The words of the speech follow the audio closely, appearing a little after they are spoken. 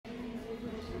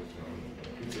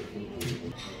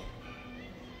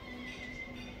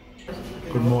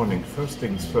Good morning. First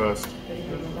things first,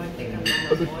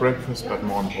 a bit breakfast, but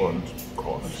more important,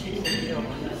 coffee.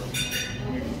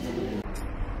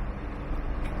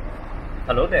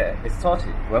 Hello there, it's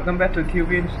Torty. Welcome back to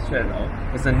Goethe and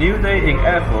Schiller. It's a new day in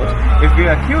Erfurt. If you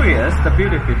are curious, the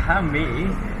building behind me,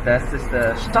 that is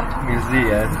the Stock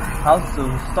Museum, House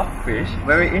to Stockfish.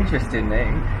 Very interesting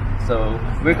name. So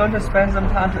we're going to spend some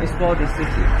time to explore the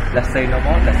city. Let's say no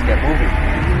more, let's get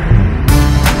moving.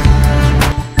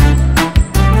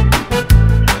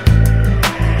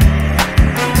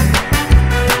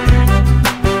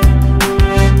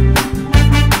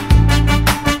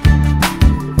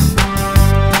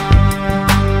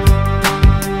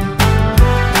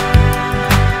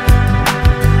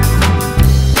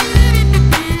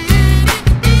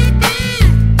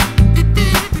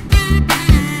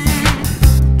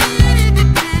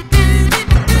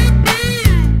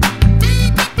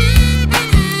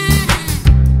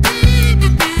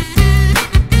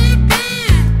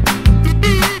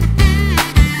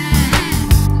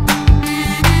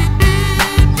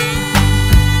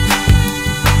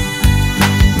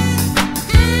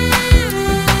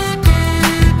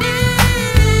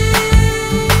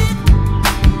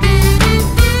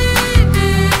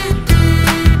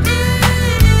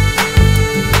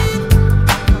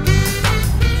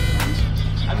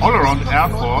 All around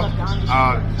Erfurt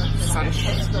are such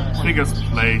figures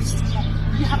placed,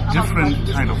 different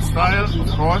kind of style, of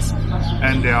course,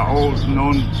 and they are all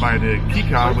known by the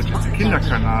KIKA, which is the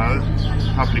Kinderkanal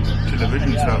public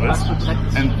television service.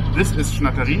 And this is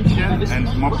Thuringia and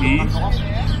Moppy,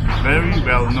 very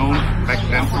well known back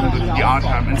then from the art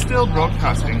time, and still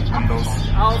broadcasting on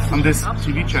this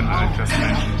TV channel I just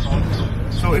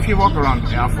mentioned. So if you walk around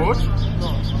Erfurt,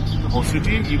 the whole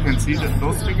city, you can see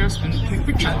those figures and take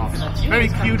pictures of them. Very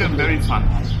cute and very fun.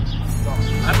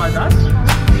 Am I done?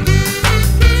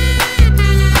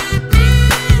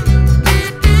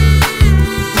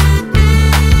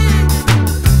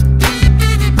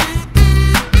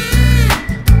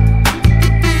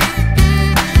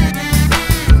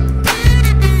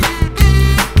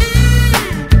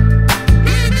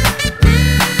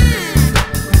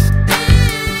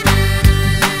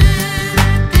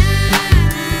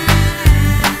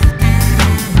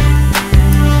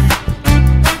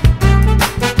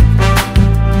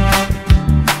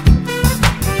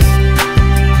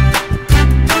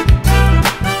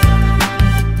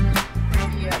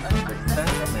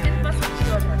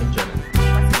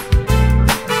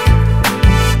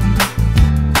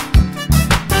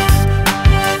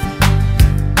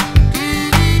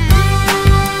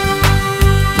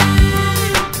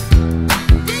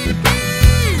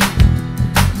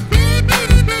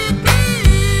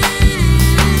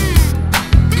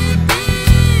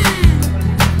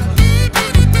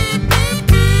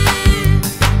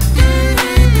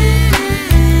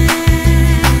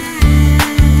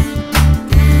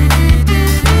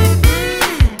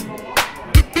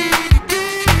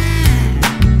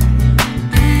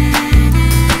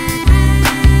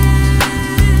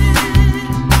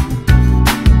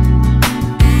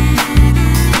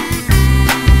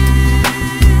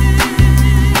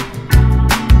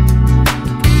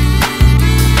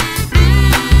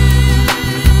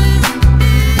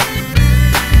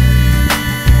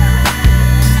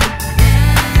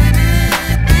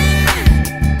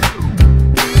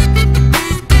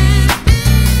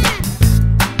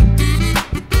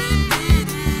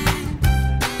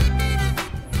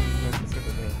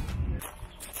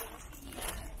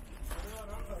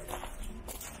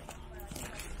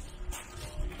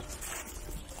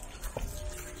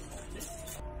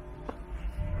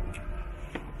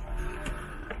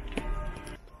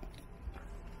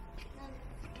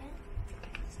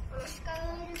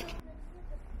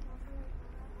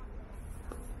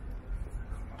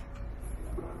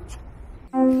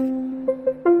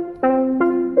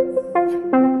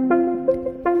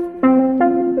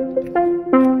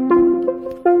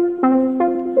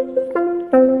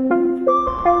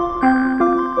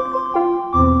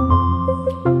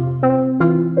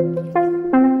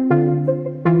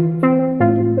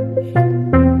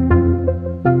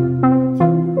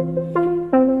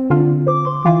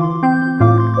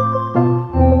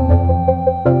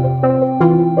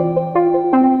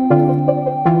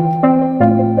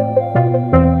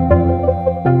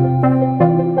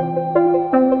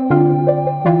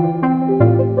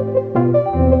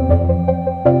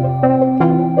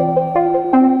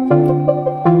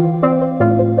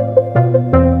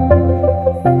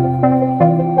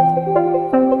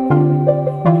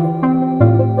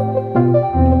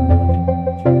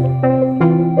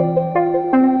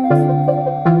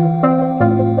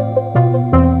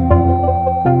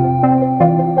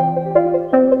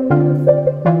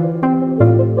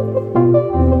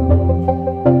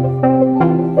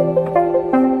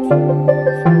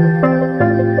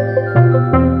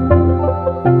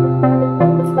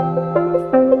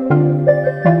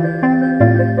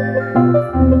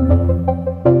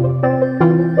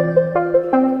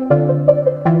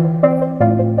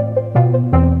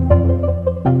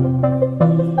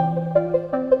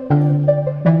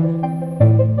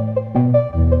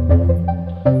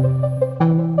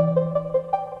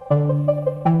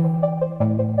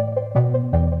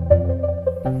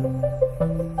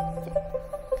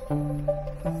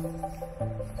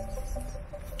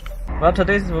 Well,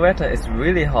 today's weather is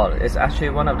really hot. It's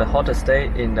actually one of the hottest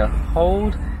days in the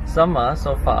whole summer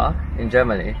so far in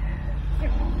Germany.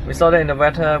 We saw that in the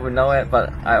weather, we know it,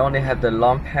 but I only had the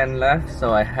long pant left,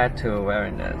 so I had to wear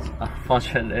it,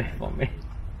 unfortunately for me.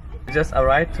 We just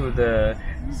arrived to the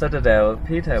Citadel,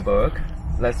 Petersberg.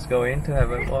 Let's go in to have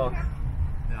a walk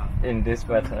in this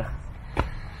weather.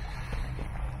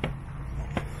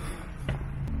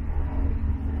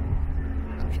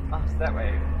 Ah, it's that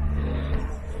way.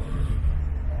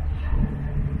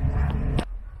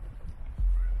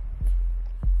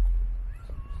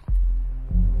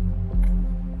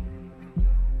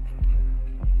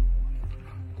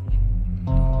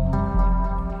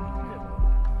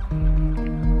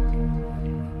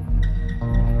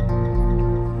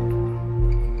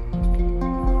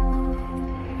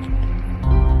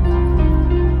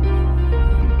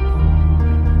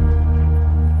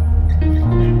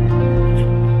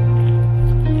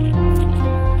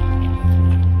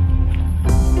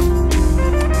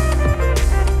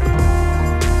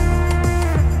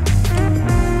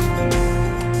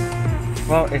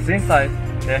 Well, it seems like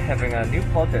they're having a new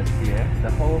project here.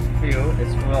 The whole field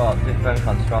is full of different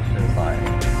construction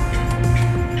sites.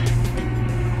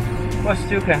 But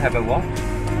still can have a walk.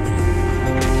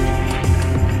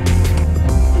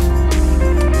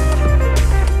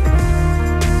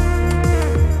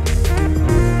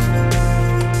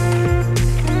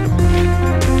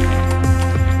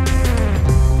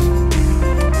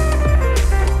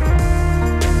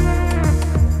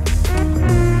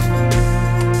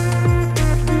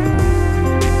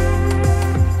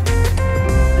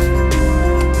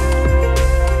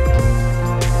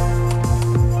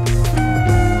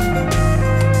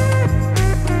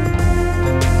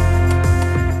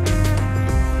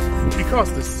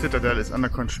 Because this citadel is under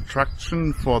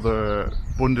construction for the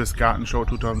Bundesgartenshow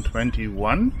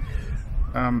 2021,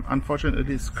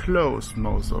 unfortunately it's closed,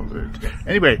 most of it.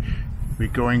 Anyway, we're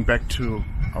going back to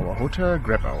our hotel,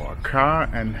 grab our car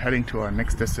and heading to our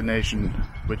next destination,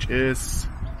 which is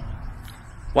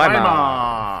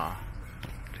Weimar.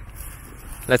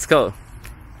 Let's go.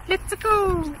 Let's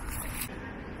go!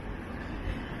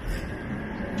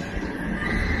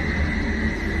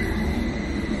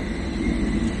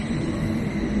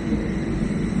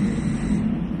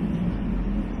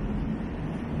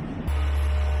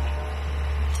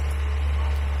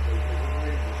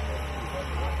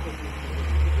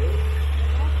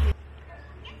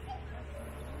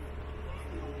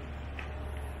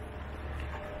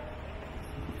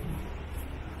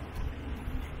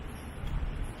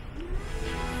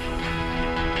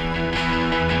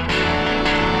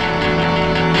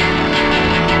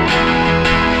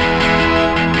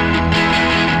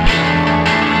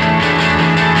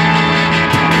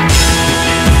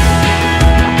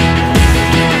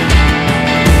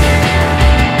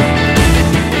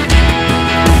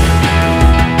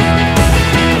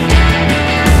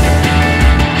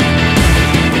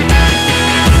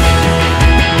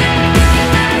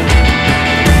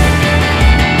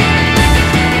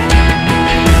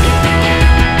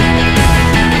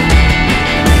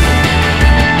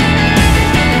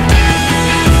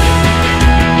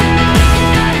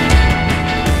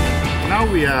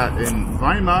 In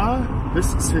Weimar,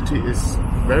 this city is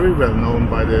very well known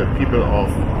by the people of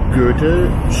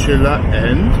Goethe, Schiller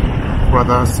and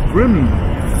Brothers Grimm.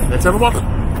 Let's have a walk.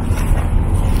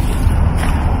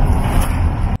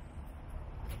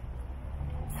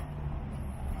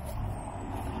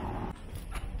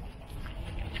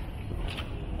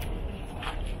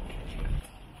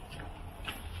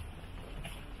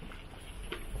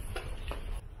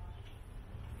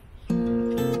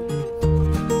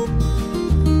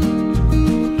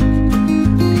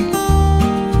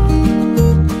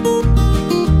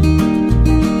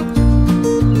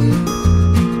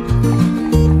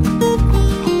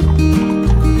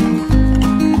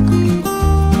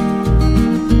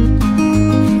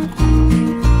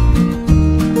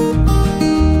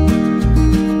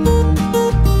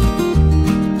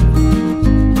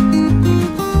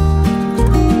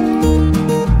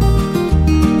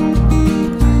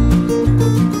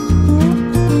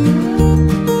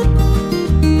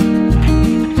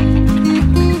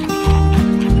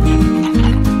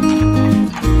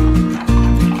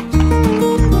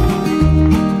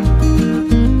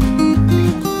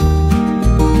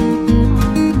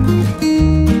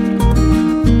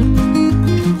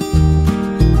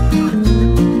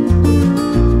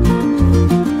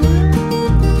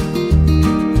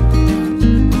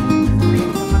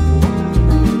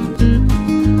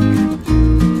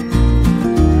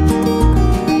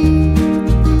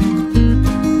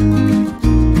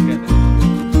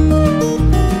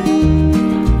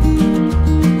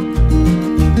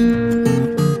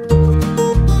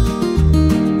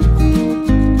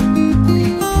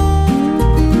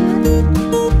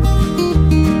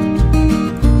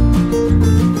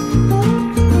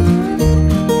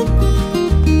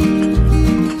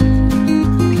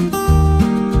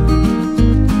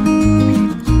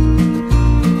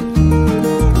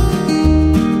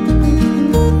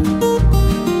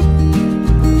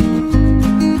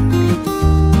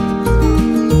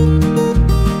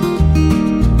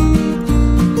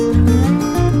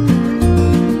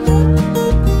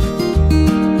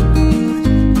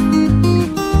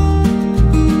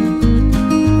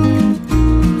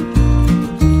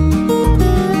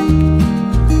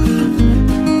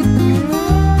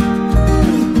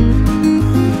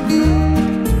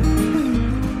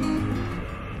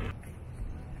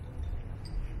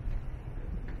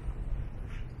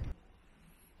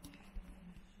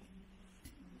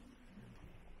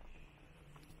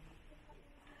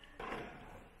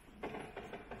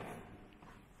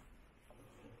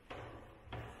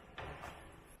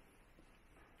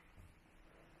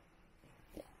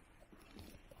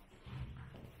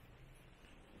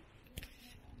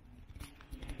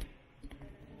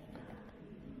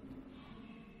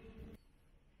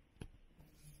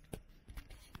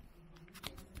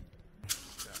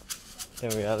 in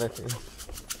reality.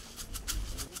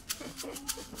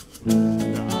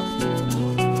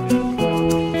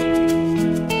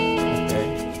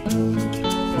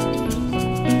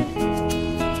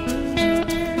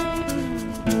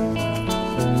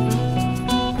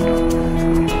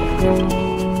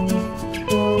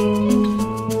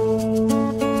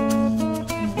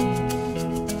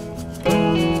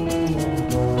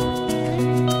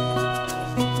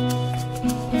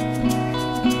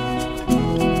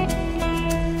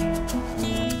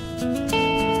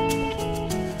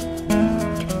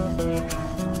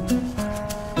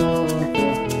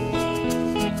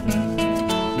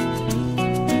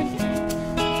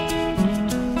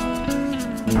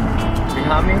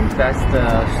 Behind me, that's the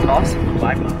Schloss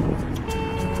Weimar.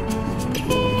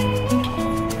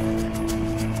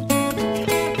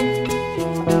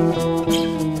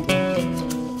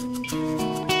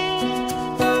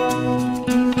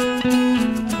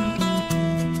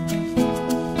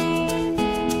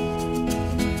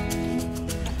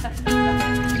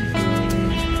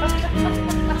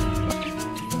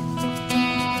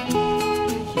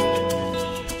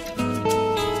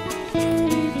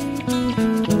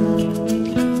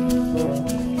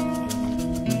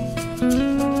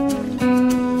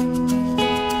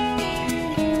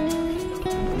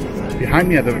 Behind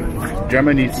me are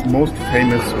Germany's most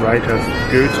famous writers,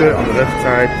 Goethe on the left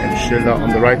side and Schiller on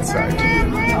the right side.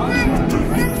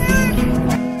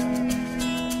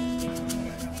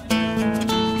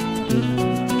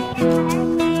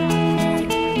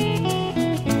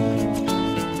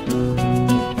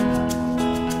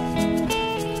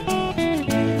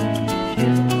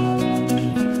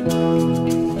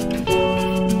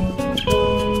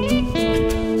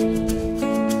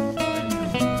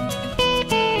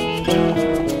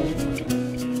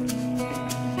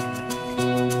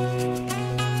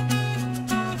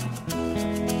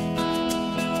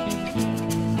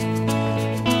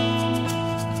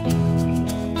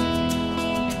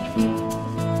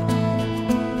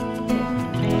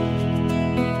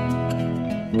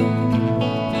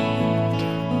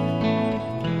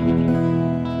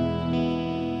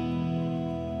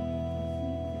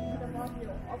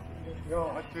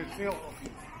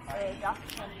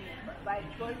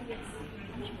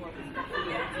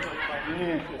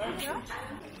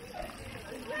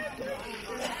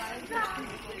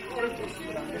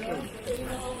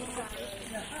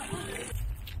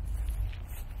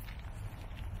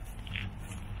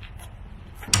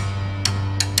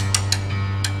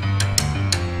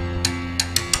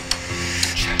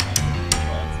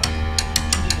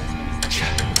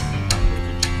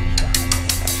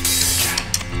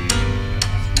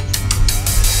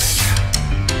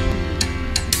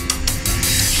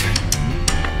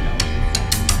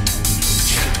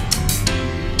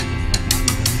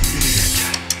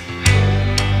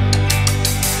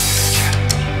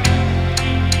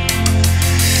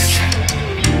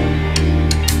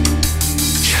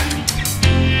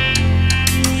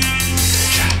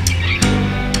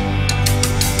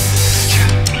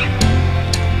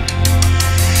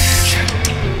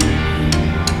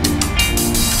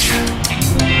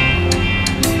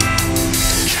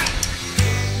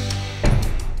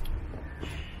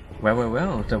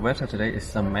 Well, the weather today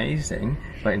is amazing,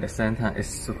 but in the same time it's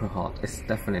super hot. It's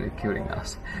definitely killing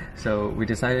us. So we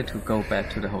decided to go back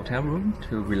to the hotel room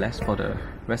to relax for the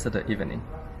rest of the evening.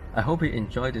 I hope you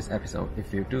enjoyed this episode.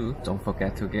 If you do, don't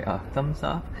forget to give a thumbs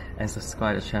up and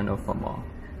subscribe to the channel for more.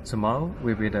 Tomorrow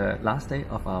will be the last day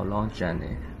of our long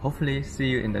journey. Hopefully see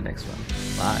you in the next one.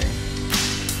 Bye!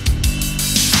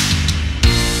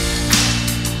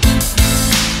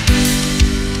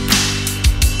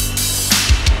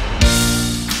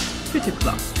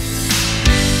 Petersberg.